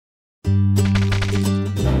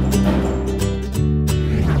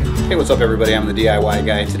Hey, what's up everybody? I'm the DIY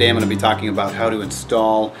guy. Today I'm going to be talking about how to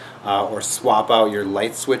install or swap out your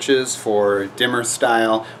light switches for dimmer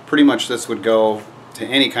style. Pretty much this would go to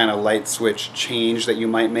any kind of light switch change that you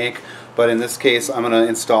might make, but in this case I'm going to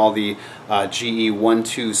install the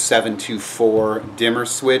GE12724 dimmer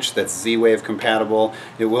switch that's Z-Wave compatible.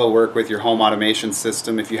 It will work with your home automation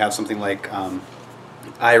system if you have something like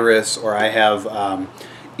Iris, or I have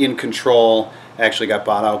In Control. Actually got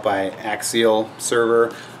bought out by Axial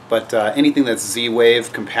server, but anything that's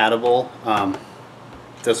Z-Wave compatible,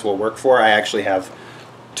 this will work for. I actually have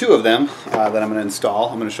two of them that I'm going to install.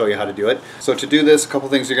 I'm going to show you how to do it. So to do this, a couple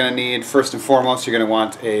things you're going to need. First and foremost, you're going to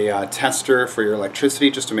want a tester for your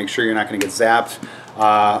electricity, just to make sure you're not going to get zapped.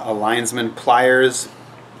 A linesman, pliers.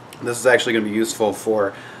 This is actually going to be useful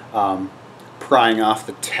for prying off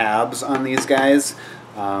the tabs on these guys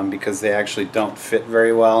because they actually don't fit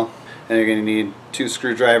very well. And you're going to need two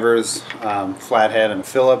screwdrivers, flathead, and a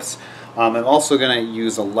Phillips. I'm also going to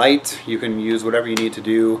use a light. You can use whatever you need to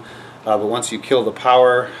do, but once you kill the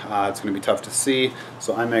power, it's going to be tough to see.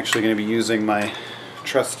 So I'm actually going to be using my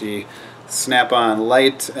trusty Snap-on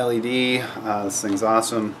light LED. This thing's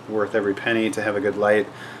awesome, worth every penny to have a good light.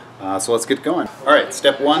 So let's get going. Alright,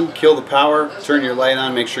 step one, kill the power, turn your light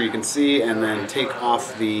on, make sure you can see, and then take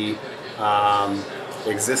off the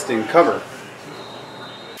existing cover.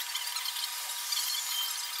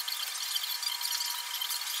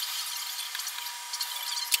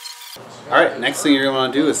 Alright, next thing you're going to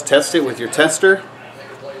want to do is test it with your tester.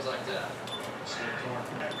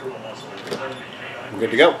 I'm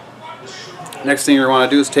good to go. Next thing you're going to want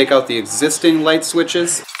to do is take out the existing light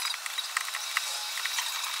switches.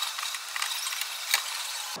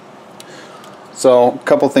 So, a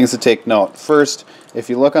couple things to take note. First, if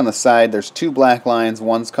you look on the side, there's two black lines.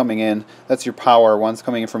 One's coming in, that's your power. One's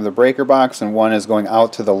coming in from the breaker box, and one is going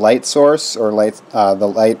out to the light source, or the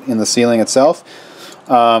light in the ceiling itself.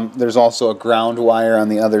 There's also a ground wire on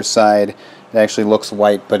the other side. It actually looks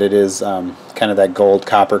white, but it is kind of that gold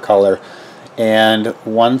copper color. And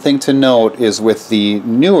one thing to note is with the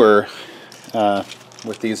newer,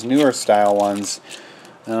 with these newer style ones,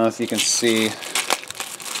 I don't know if you can see,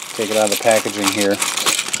 take it out of the packaging here,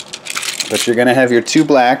 but you're going to have your two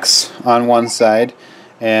blacks on one side,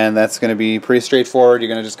 and that's going to be pretty straightforward. You're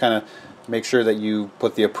going to just kind of make sure that you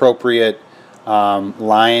put the appropriate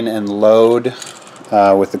line and load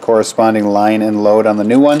with the corresponding line and load on the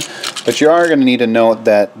new one. But you are going to need to note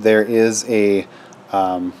that there is a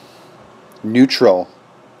neutral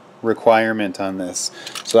requirement on this.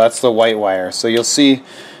 So that's the white wire. So you'll see,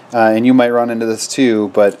 and you might run into this too,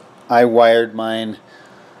 but I wired mine,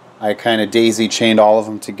 I kind of daisy chained all of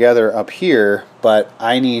them together up here, but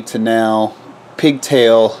I need to now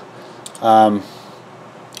pigtail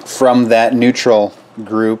from that neutral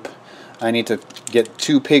group. I need to get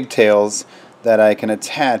two pigtails that I can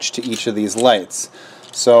attach to each of these lights.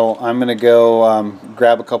 So I'm going to go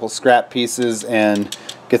grab a couple scrap pieces and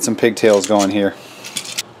get some pigtails going here.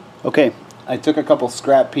 Okay, I took a couple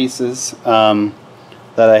scrap pieces that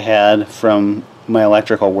I had from my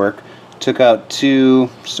electrical work, took out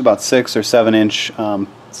two just about 6 or 7 inch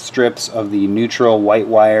strips of the neutral white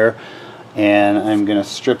wire, and I'm going to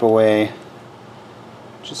strip away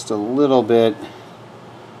just a little bit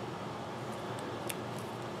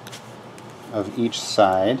of each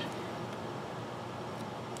side.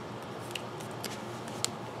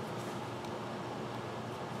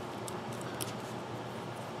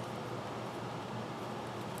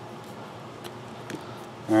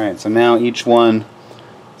 Alright, so now each one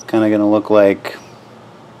is kind of going to look like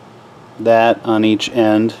that on each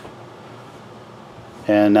end.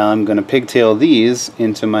 And now I'm going to pigtail these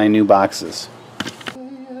into my new boxes.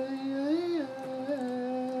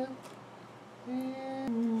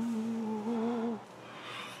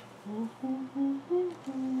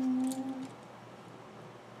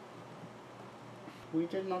 We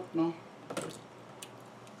did not know.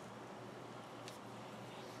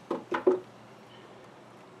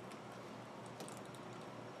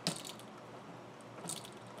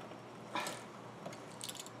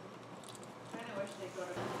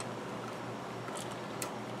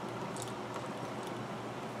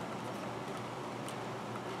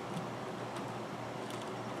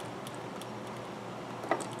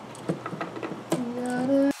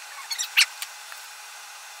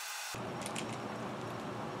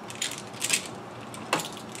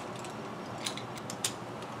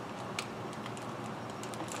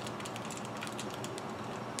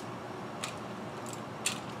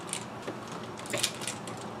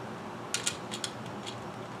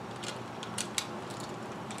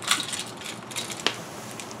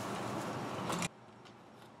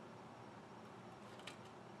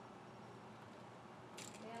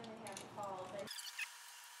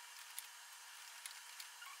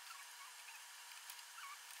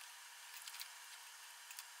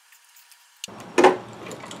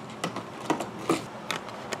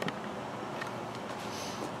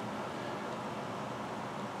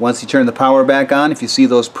 Once you turn the power back on, if you see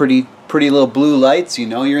those pretty little blue lights, you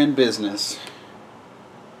know you're in business.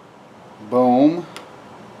 Boom.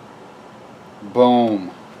 Boom.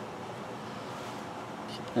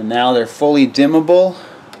 And now they're fully dimmable.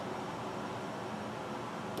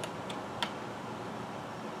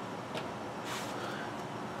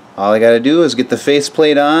 All I got to do is get the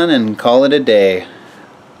faceplate on and call it a day.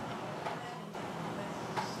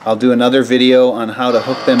 I'll do another video on how to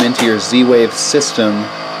hook them into your Z-Wave system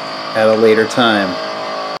at a later time.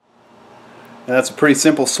 And that's a pretty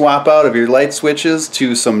simple swap out of your light switches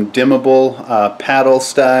to some dimmable paddle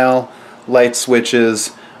style light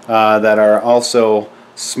switches that are also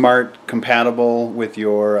smart compatible with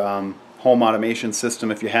your home automation system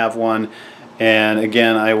if you have one. And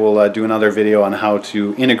again, I will do another video on how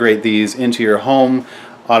to integrate these into your home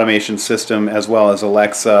automation system as well as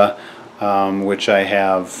Alexa, which I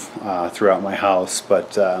have throughout my house.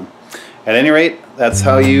 But at any rate, that's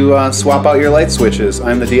how you swap out your light switches.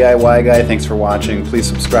 I'm the DIY guy. Thanks for watching. Please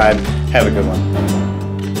subscribe. Have a good one.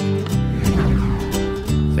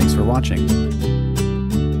 Thanks for watching.